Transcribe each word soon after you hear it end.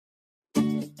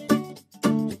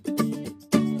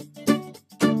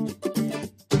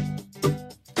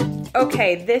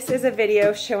Okay, this is a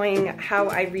video showing how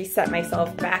I reset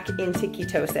myself back into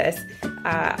ketosis.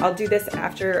 I'll do this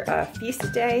after a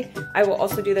feast day. I will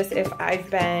also do this if I've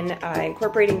been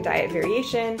incorporating diet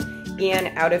variation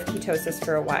and out of ketosis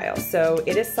for a while. So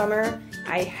it is summer.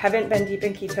 I haven't been deep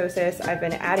in ketosis. I've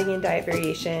been adding in diet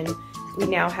variation. We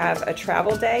now have a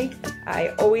travel day. I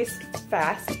always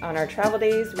fast on our travel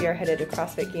days. We are headed to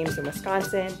CrossFit Games in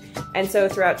Wisconsin. And so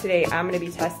throughout today, I'm gonna be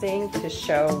testing to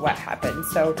show what happens.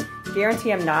 So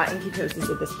guarantee I'm not in ketosis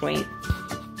at this point.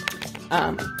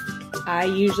 I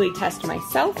usually test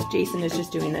myself. Jason is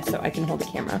just doing this so I can hold the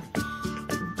camera.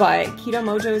 But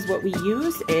keto-mojo is what we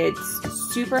use.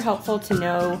 It's super helpful to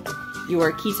know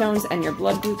your ketones and your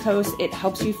blood glucose. It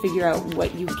helps you figure out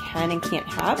what you can and can't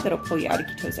have that'll pull you out of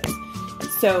ketosis.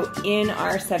 So in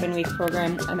our 7-week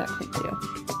program, I'm at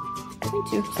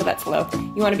 0.2, so that's low.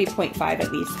 You want to be 0.5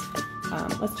 at least.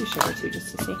 Let's do sugar too,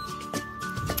 just to see.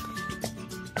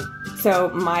 So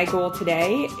my goal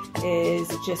today is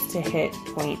just to hit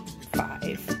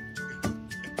 0.5.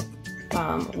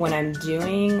 When I'm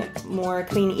doing more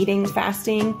clean eating,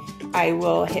 fasting, I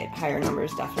will hit higher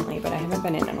numbers definitely, but I haven't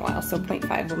been in a while, so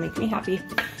 0.5 will make me happy.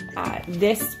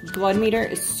 This blood meter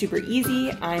is super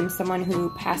easy. I'm someone who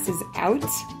passes out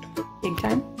big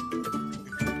time.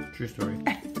 True story.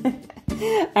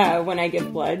 When I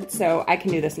give blood, so I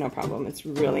can do this no problem. It's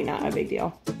really not a big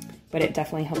deal, but it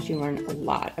definitely helps you learn a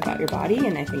lot about your body,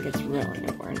 and I think it's really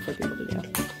important for people to do.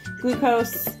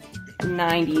 Glucose,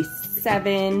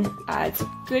 97. It's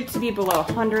good to be below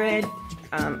 100.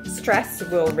 Stress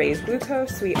will raise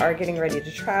glucose. We are getting ready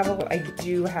to travel. I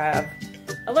do have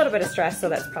a little bit of stress, so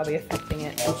that's probably affecting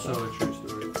it. Also a true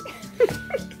story.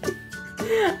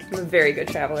 I'm a very good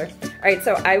traveler. All right,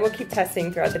 so I will keep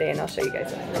testing throughout the day and I'll show you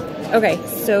guys. Okay,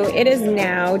 so it is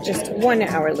now just 1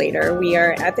 hour later. We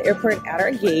are at the airport at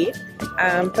our gate,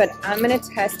 but I'm gonna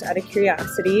test out of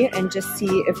curiosity and just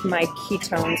see if my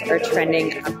ketones are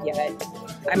trending up yet.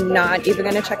 I'm not even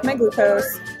gonna check my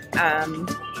glucose.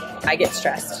 I get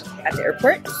stressed at the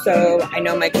airport, so I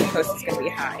know my glucose is gonna be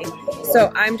high.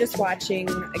 So I'm just watching.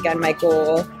 Again, my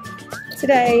goal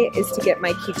today is to get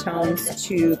my ketones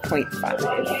to 0.5.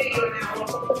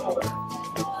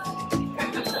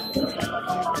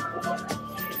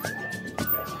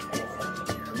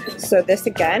 So this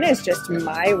again is just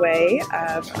my way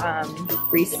of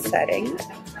resetting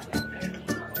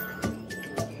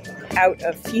out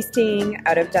of feasting,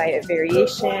 out of diet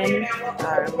variation,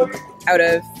 out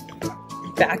of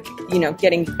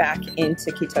getting back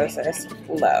into ketosis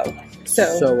low.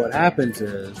 So what happens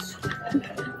is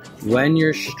when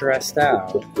you're stressed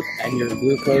out and your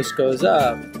glucose goes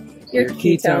up, your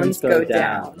ketones go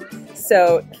down.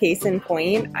 So case in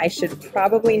point, I should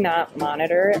probably not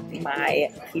monitor my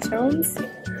ketones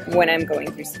when I'm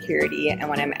going through security and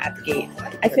when I'm at the gate.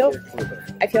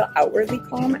 I feel outwardly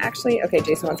calm actually. Okay,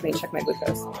 Jason wants me to check my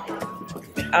glucose.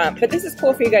 But this is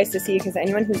cool for you guys to see because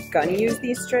anyone who's gonna use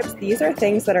these strips, these are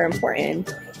things that are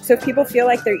important. So if people feel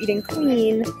like they're eating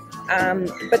clean,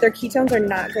 but their ketones are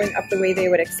not going up the way they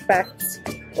would expect,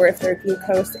 or if their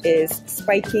glucose is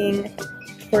spiking,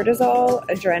 cortisol,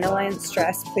 adrenaline,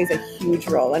 stress plays a huge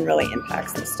role and really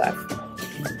impacts this stuff.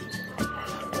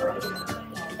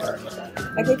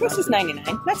 My glucose is 99,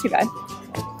 not too bad.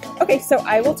 Okay, so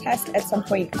I will test at some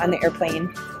point on the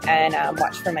airplane and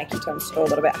watch for my ketones to go a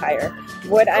little bit higher.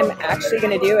 What I'm actually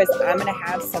going to do is I'm going to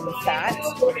have some fat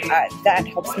that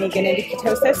helps me get into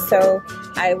ketosis. So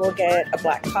I will get a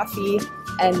black coffee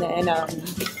and then I'll show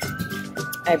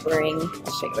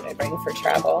you what I bring for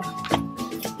travel.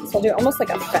 So I'll do almost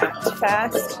like a fat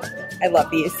fast. I love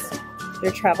these.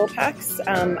 They're travel packs.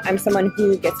 I'm someone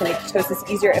who gets into ketosis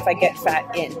easier if I get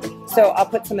fat in. So I'll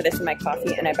put some of this in my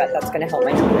coffee and I bet that's gonna help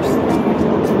my numbers.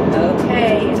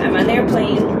 Okay, I'm on the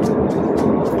airplane.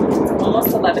 It's almost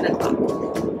 11 o'clock.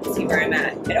 Let's see where I'm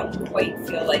at. I don't quite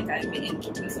feel like I'm in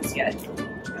ketosis yet.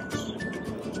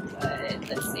 But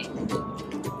let's see.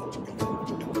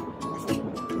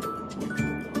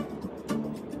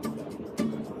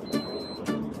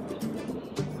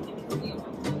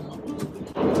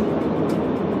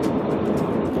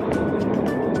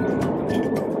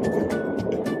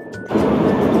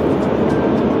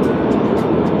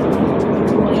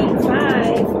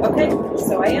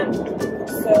 So I am.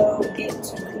 So it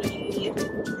took me,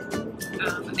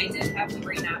 I did have the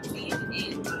brain napkin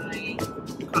in my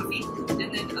coffee, and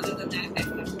then other than that, I've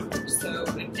had water. So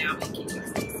I'm now in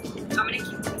ketosis. I'm going to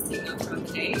keep testing though throughout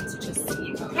the day to just see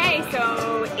how. Okay, so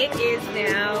it is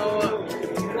now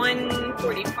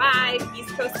 1:45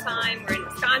 East Coast time. We're in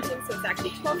Wisconsin, so it's actually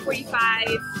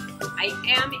 12:45. I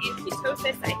am in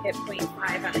ketosis. I hit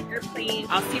 0.5 on the airplane.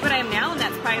 I'll see what I am now, and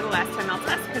that's probably the last time I'll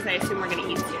test because I assume we're going to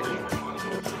eat soon.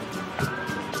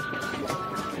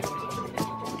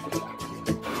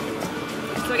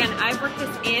 So again, I've worked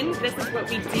this in. This is what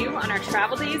we do on our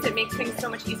travel days. It makes things so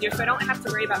much easier, so I don't have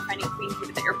to worry about finding clean food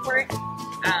at the airport.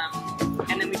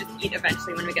 And then we just eat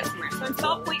eventually when we get somewhere. So I'm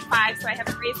still at 0.5, so I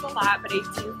haven't raised a lot, but I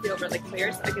do feel really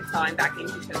clear, so I can tell I'm back in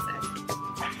ketosis.